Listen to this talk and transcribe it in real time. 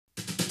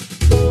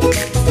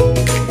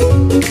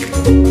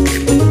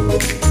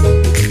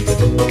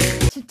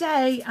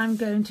Today I'm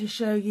going to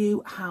show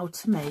you how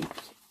to make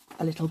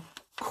a little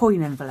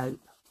coin envelope.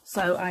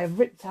 So I have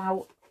ripped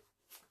out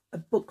a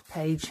book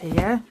page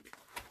here.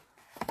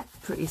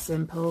 Pretty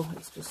simple,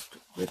 it's just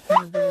ripping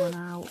everyone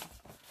out.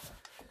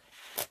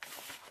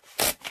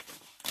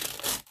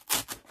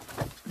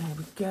 There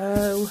we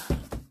go.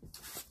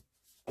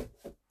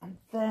 And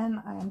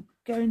then I am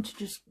going to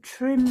just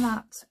trim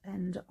that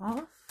end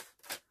off.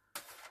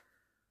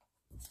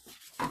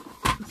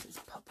 Let's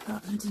just pop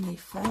that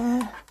underneath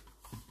there.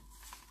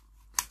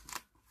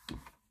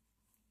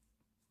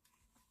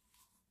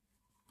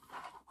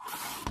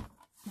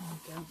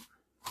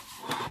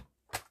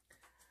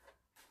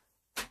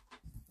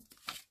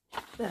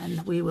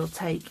 Then we will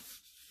take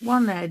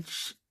one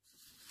edge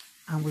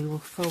and we will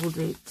fold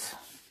it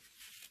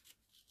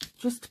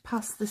just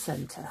past the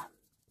centre,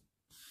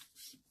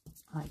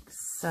 like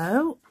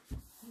so.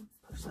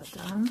 Push that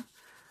down,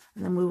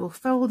 and then we will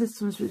fold this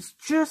one so it's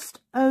just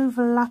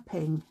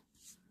overlapping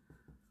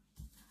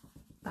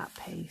that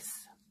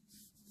piece.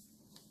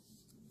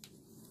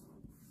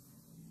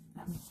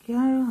 There we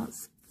go,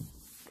 that's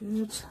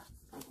good.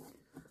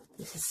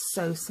 This is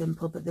so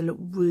simple, but they look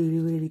really,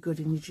 really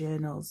good in your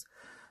journals.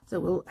 So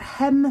we'll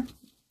hem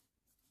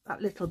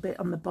that little bit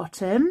on the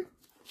bottom,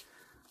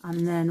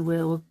 and then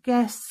we'll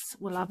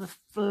have a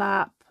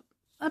flap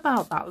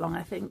about that long,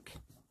 I think.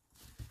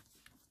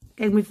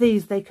 Again, with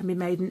these, they can be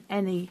made in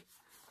any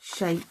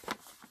shape.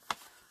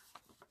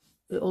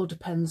 It all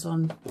depends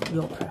on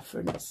your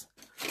preference.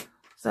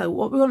 So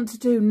what we want to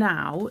do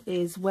now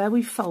is where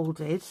we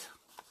folded,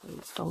 so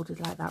it's folded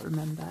like that,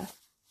 remember,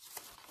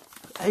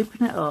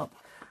 open it up,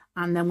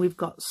 and then we've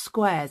got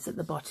squares at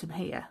the bottom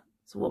here.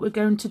 So what we're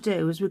going to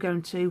do is we're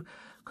going to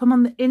come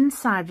on the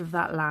inside of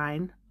that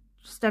line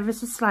just ever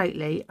so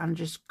slightly and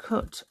just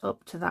cut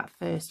up to that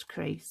first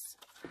crease,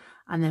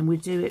 and then we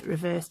do it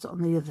reversed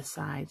on the other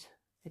side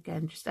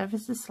again, just ever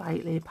so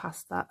slightly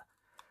past that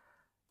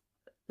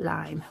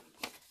line.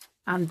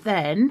 And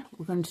then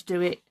we're going to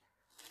do it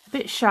a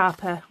bit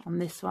sharper on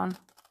this one.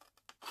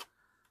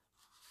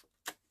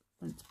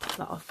 Let's put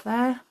that off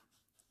there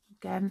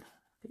again,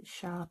 a bit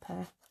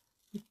sharper.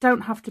 You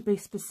don't have to be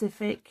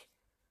specific.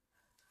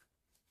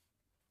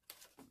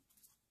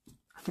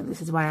 I think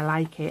this is why I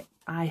like it.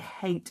 I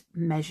hate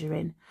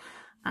measuring.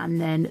 And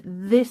then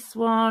this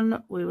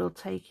one, we will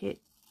take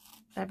it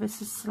ever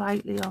so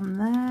slightly on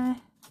there,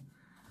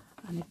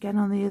 and again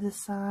on the other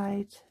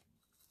side,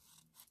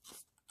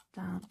 just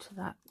down to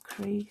that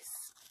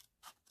crease.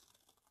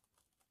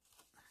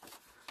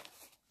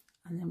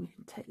 And then we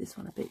can take this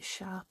one a bit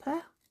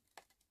sharper.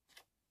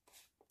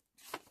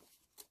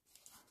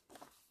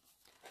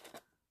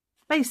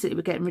 Basically,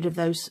 we're getting rid of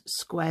those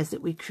squares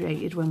that we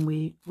created when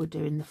we were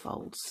doing the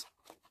folds.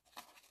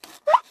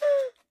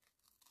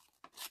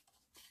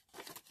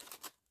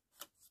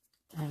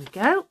 There we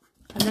go,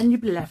 and then you'll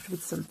be left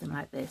with something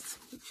like this,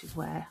 which is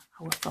where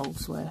our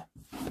folds were.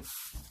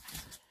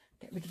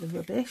 Get rid of the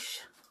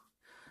rubbish.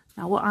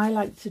 Now what I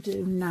like to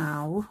do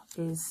now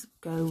is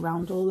go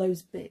round all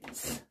those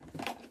bits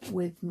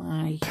with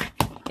my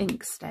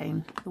ink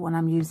stain. The one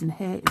I'm using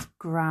here is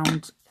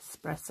Ground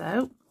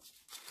Espresso.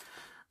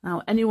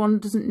 Now anyone who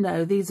doesn't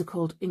know, these are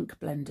called ink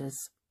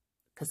blenders,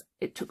 because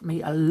it took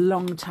me a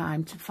long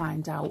time to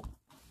find out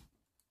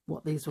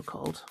what these were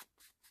called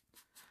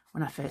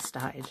when I first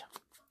started.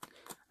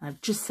 I've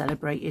just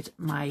celebrated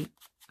my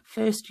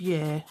first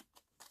year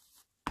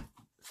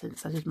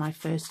since I did my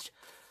first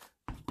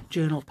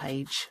journal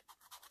page.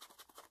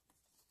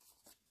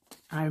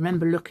 I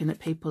remember looking at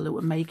people that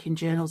were making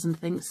journals and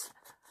things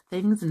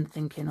and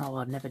thinking, oh,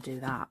 I'd never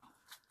do that.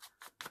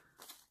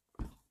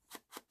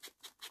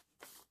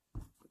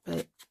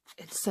 But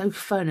it's so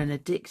fun and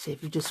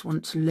addictive. You just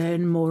want to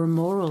learn more and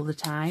more all the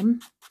time.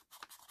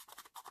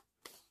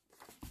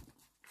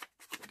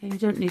 Okay, you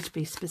don't need to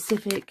be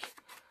specific.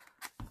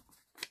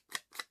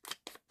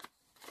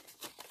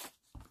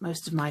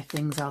 Most of my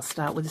things I'll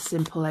start with a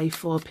simple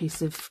A4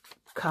 piece of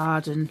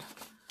card and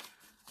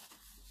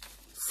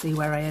see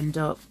where I end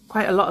up.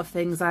 Quite a lot of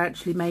things I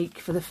actually make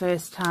for the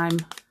first time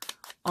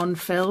on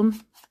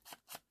film.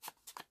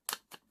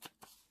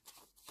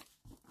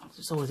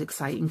 It's always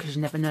exciting because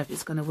you never know if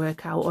it's going to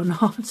work out or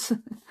not. Takes a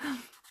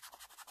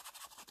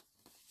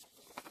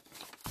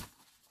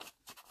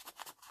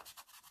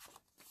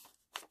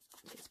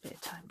bit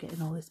of time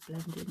getting all this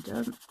blending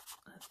done.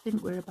 I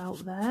think we're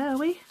about there, are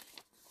we?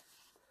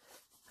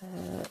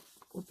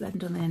 We'll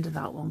blend on the end of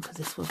that one because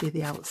this will be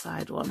the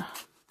outside one.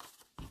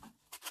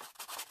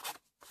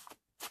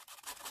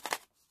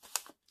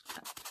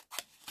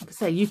 Like I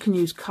say, you can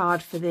use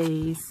card for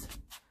these.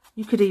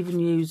 You could even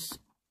use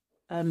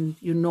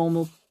your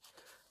normal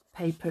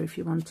paper if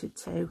you wanted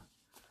to.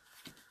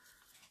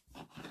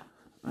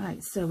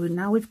 Right, so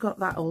now we've got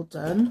that all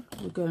done,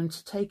 we're going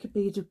to take a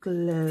bead of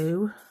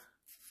glue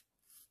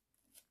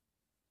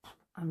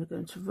and we're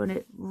going to run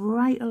it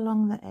right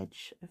along the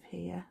edge of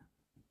here.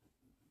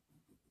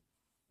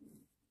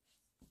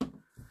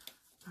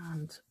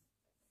 And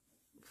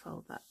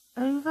fold that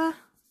over,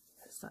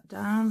 that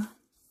down.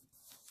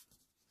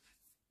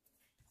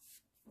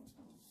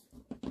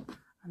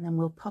 And then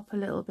we'll pop a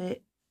little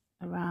bit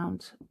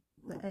around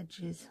the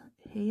edges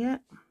here.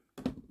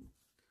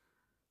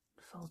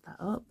 Fold that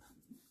up.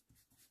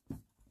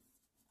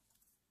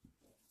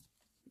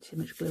 Too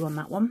much glue on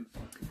that one.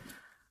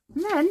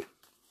 And then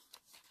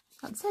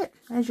that's it.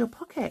 There's your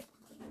pocket.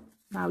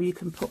 Now you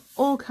can put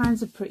all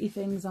kinds of pretty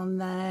things on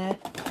there.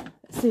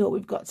 Let's see what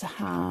we've got to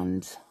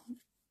hand.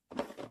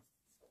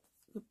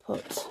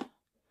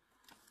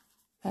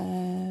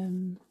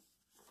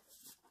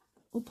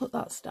 We'll put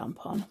that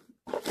stamp on.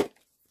 Put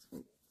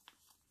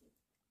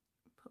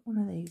one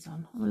of these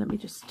on. Well, let me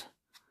just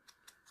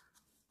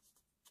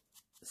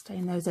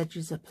stain those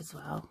edges up as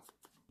well.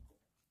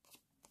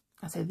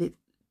 I say the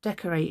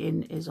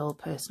decorating is all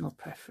personal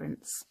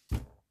preference.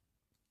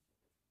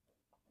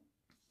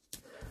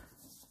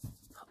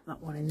 Pop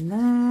that one in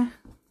there.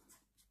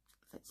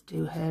 Let's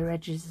do her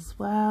edges as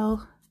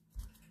well.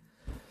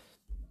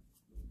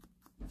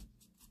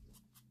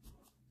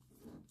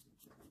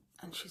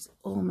 And she's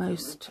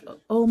almost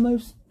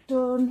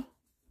done.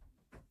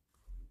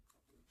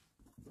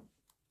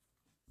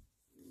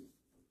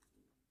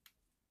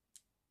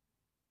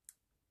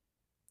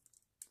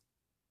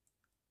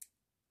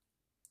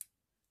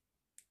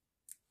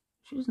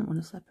 She doesn't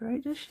want to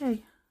separate, does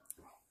she?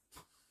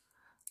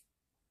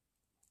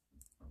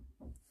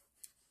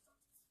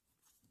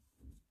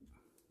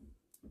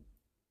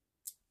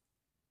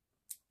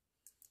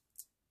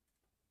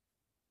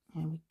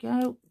 There we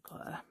go.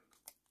 Got her.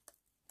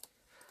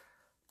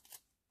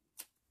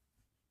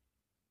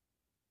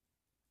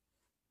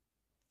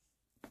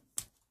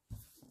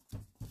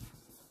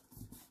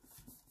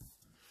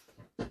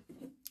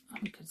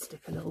 We could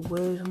stick a little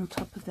word on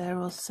top of there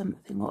or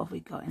something. What have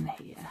we got in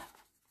here?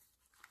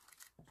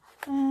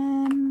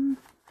 I'm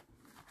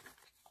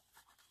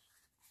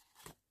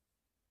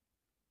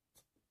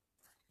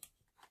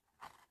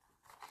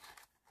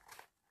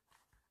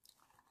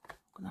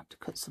gonna have to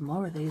cut some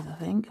more of these, I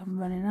think. I'm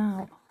running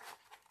out.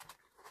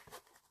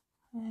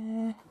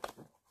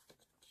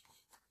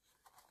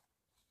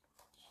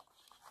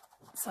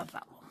 Let's have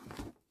that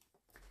one.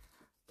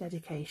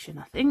 Dedication,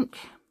 I think.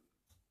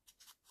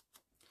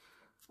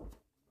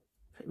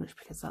 Pretty much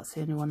because that's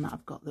the only one that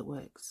I've got that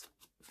works,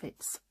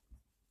 fits.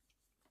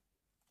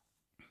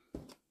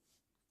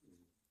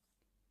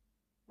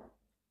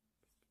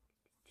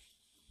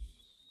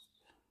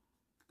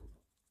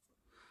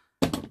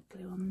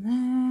 Glue on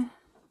there.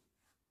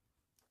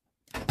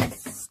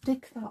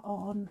 Stick that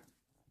on.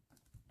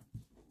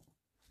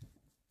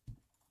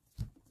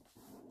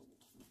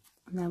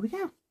 And there we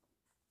go.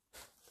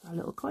 Our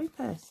little coin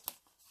purse.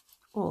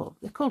 Or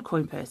they're called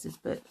coin purses,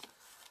 but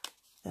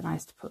they're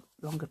nice to put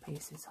longer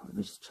pieces. Let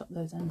me just chop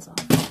those ends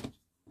off.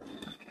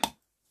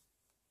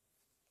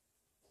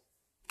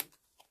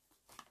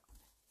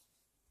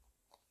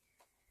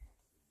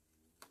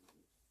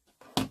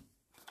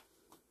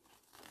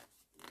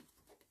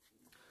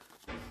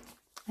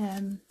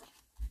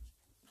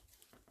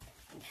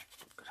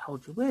 Could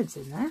hold your words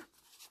in there.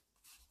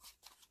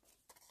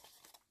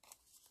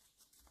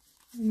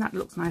 And that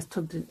looks nice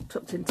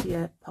tucked into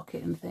your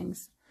pocket and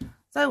things.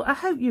 So I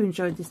hope you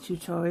enjoyed this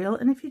tutorial,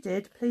 and if you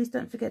did, please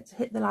don't forget to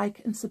hit the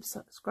like and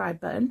subscribe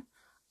button,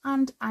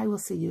 and I will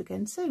see you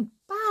again soon.